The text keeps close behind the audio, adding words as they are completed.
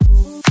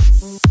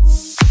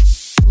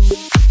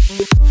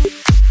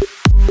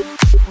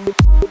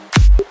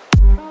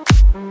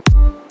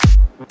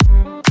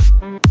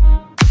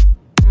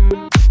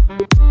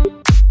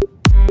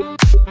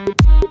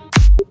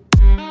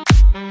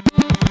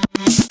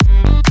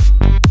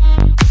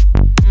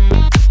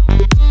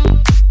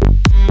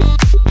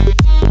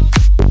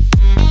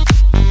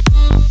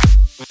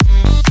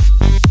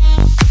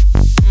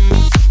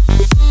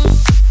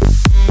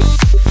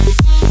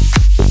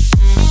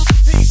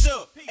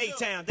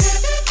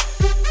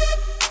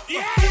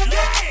Yeah,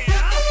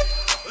 yeah.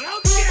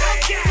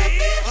 Okay.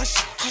 Hush,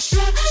 hush,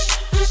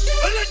 hush.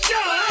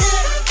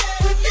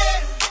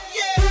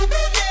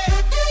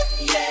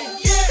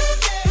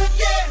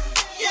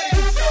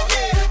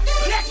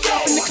 Let's go.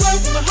 In the club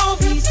with my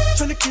homies,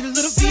 tryna get a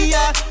little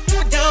VI.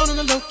 We're down on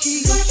the low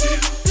key.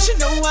 She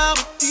know how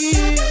it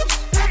feels.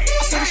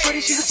 I saw the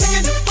shorty, she was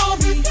checking up on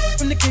me.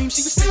 From the game,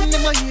 she was spitting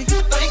in my ear. You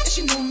would think that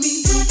she knew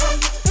me.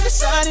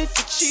 Decided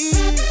to cheat.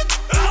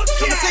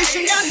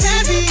 Conversation got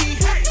heavy.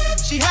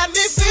 She had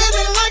me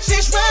feeling like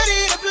she's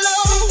ready to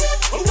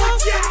blow.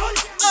 Watch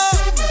out!